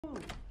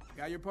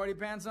Got your party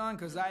pants on?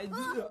 Cause I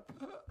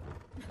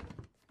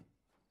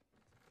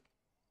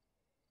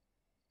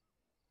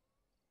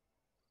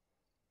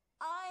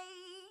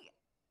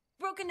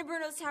broke into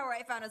Bruno's tower.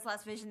 I found his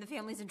last vision. The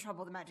family's in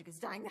trouble. The magic is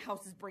dying. The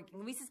house is breaking.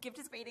 Luisa's gift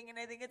is fading, and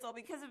I think it's all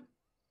because of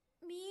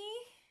me.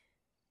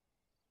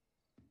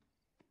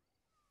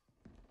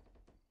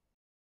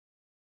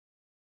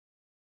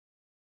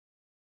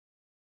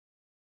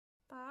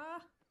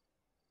 Pa?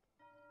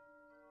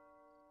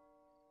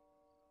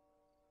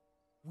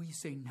 We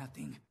say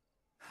nothing.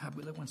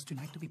 Abuela wants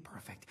tonight to be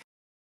perfect.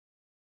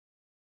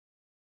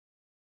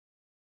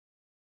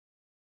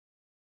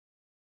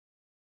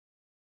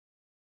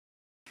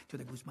 To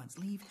the Guzmans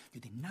leave,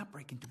 you did not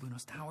break into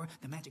Bruno's tower,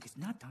 the magic is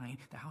not dying,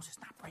 the house is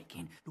not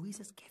breaking,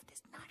 Luisa's gift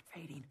is not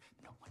fading,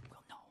 no one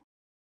will know.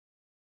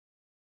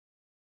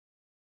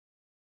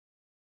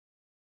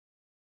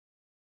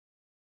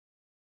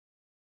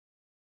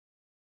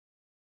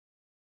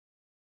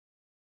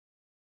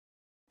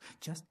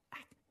 Just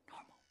act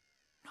normal.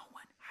 No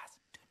one has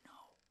to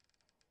know.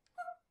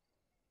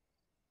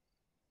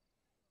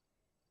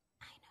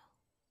 I know.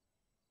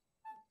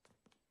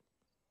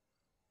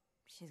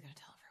 She's gonna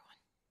tell everyone.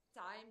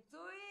 Time to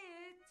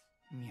eat!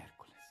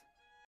 Miércoles.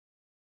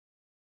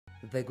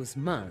 The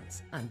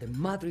Guzmans and the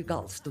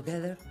Madrigals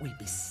together will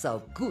be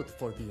so good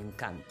for the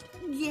Encanto.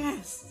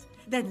 Yes.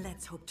 Then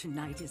let's hope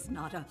tonight is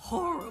not a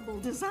horrible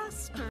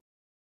disaster.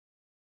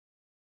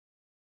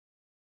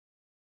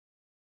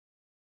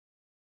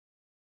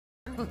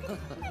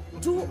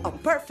 To a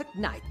perfect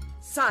night.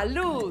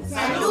 Salud!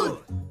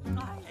 Salud!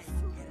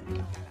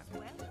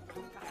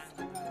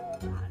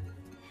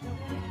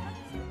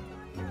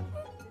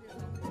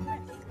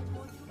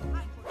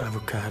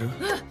 Avocado.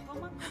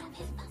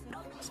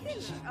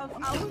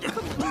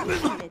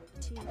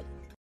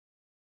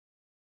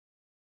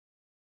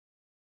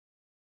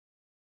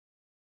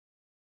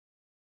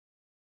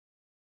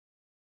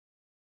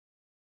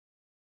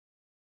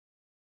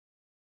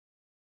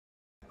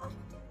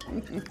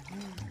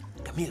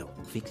 Camilo,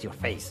 fix your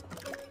face.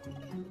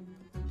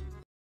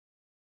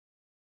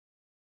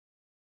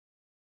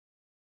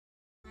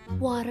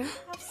 Water.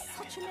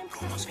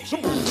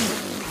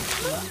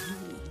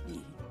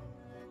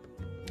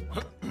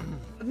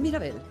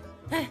 Mirabel,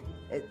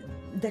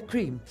 the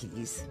cream,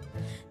 please.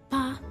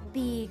 Pa,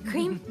 the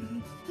cream?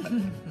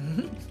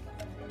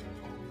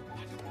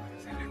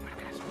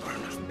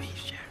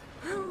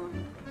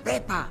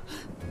 Pepa,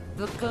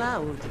 the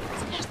cloud.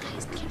 Clear skies,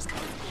 clear skies,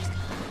 clear skies.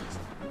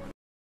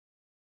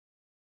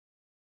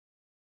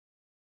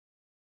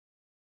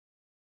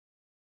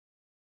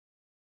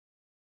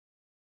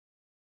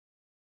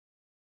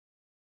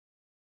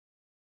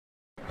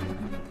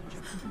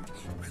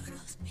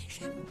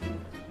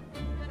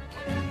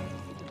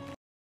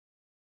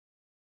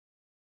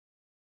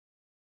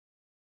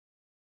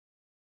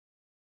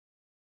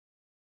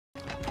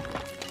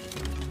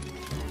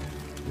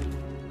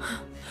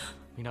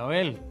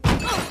 Mirabel.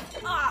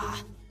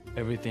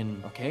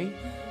 Everything okay?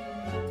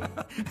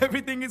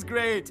 Everything is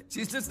great.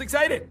 She's just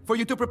excited for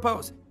you to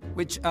propose,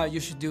 which you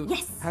should do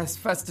as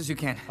fast as you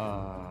can.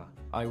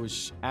 I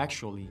was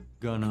actually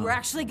gonna... We're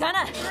actually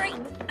gonna. Great.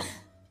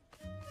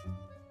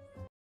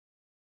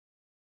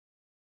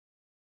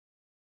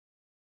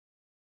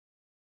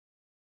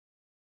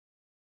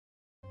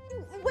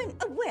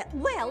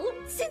 Well,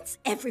 since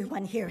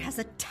everyone here has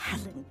a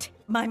talent,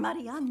 my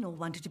Mariano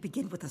wanted to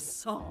begin with a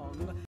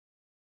song.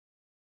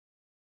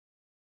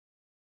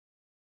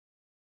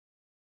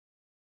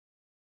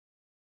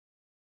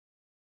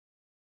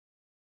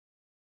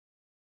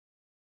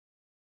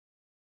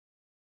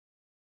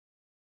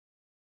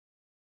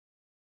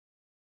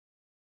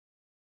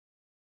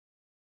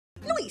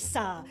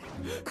 Luisa,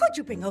 could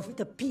you bring over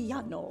the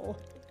piano?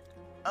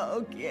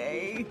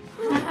 Okay.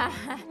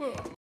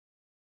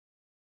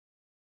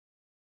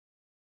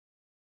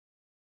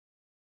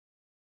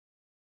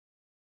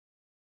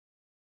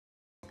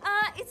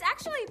 It's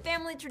actually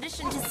family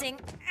tradition to sing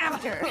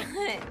after.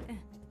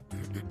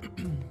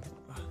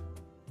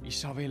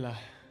 Isabella,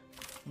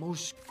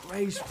 most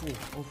graceful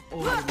of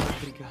all the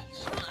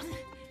madrigals.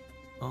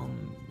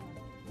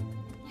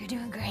 You're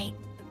doing great.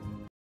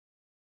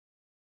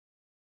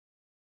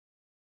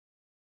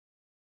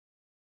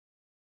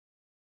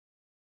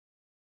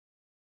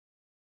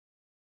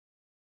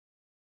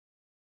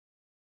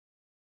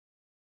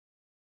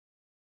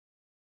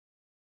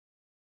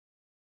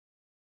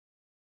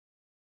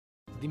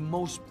 The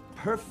most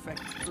perfect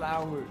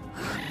flower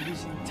in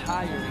this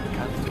entire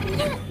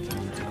Encanto.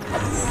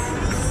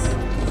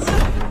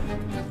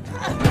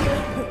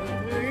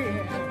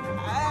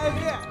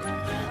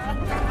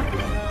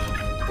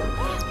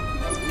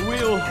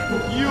 Will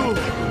you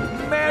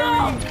marry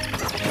me?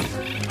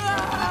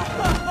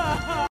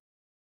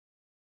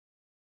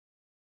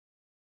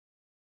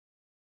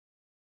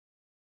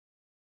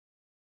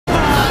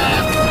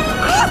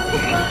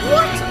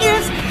 What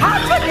is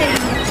happening?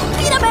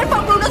 Mirabel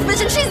from Bruno's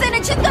vision. She's in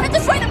it. She's gonna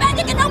destroy the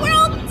magic, and now we're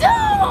all doomed.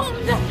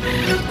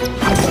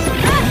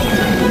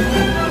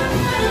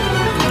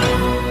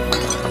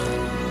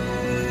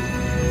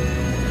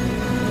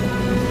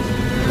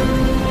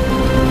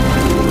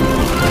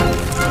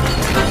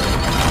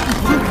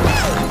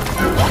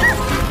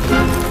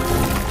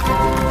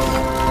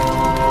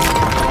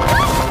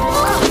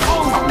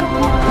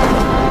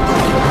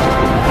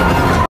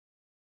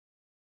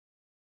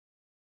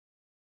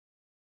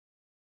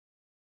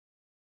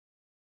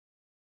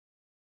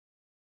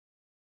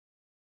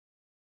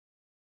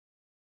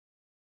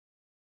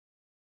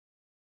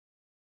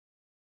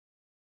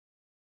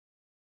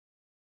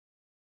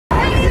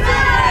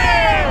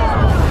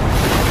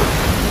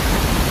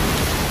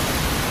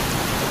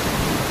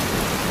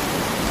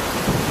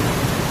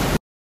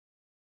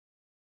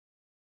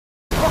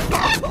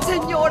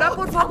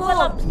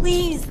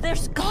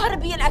 There's gotta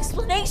be an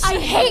explanation. I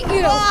hate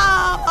you!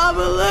 I'm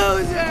a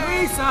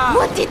loser! Lisa!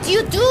 What did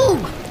you do?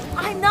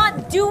 I'm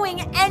not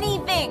doing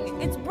anything.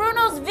 It's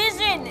Bruno's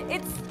vision.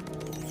 It's...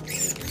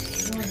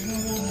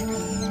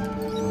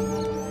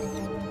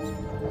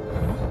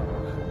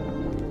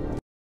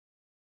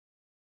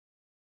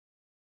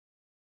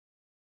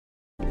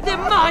 The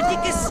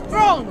magic is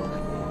strong!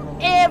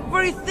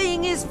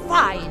 Everything is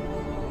fine!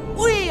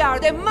 We are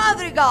the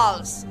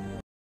Madrigals!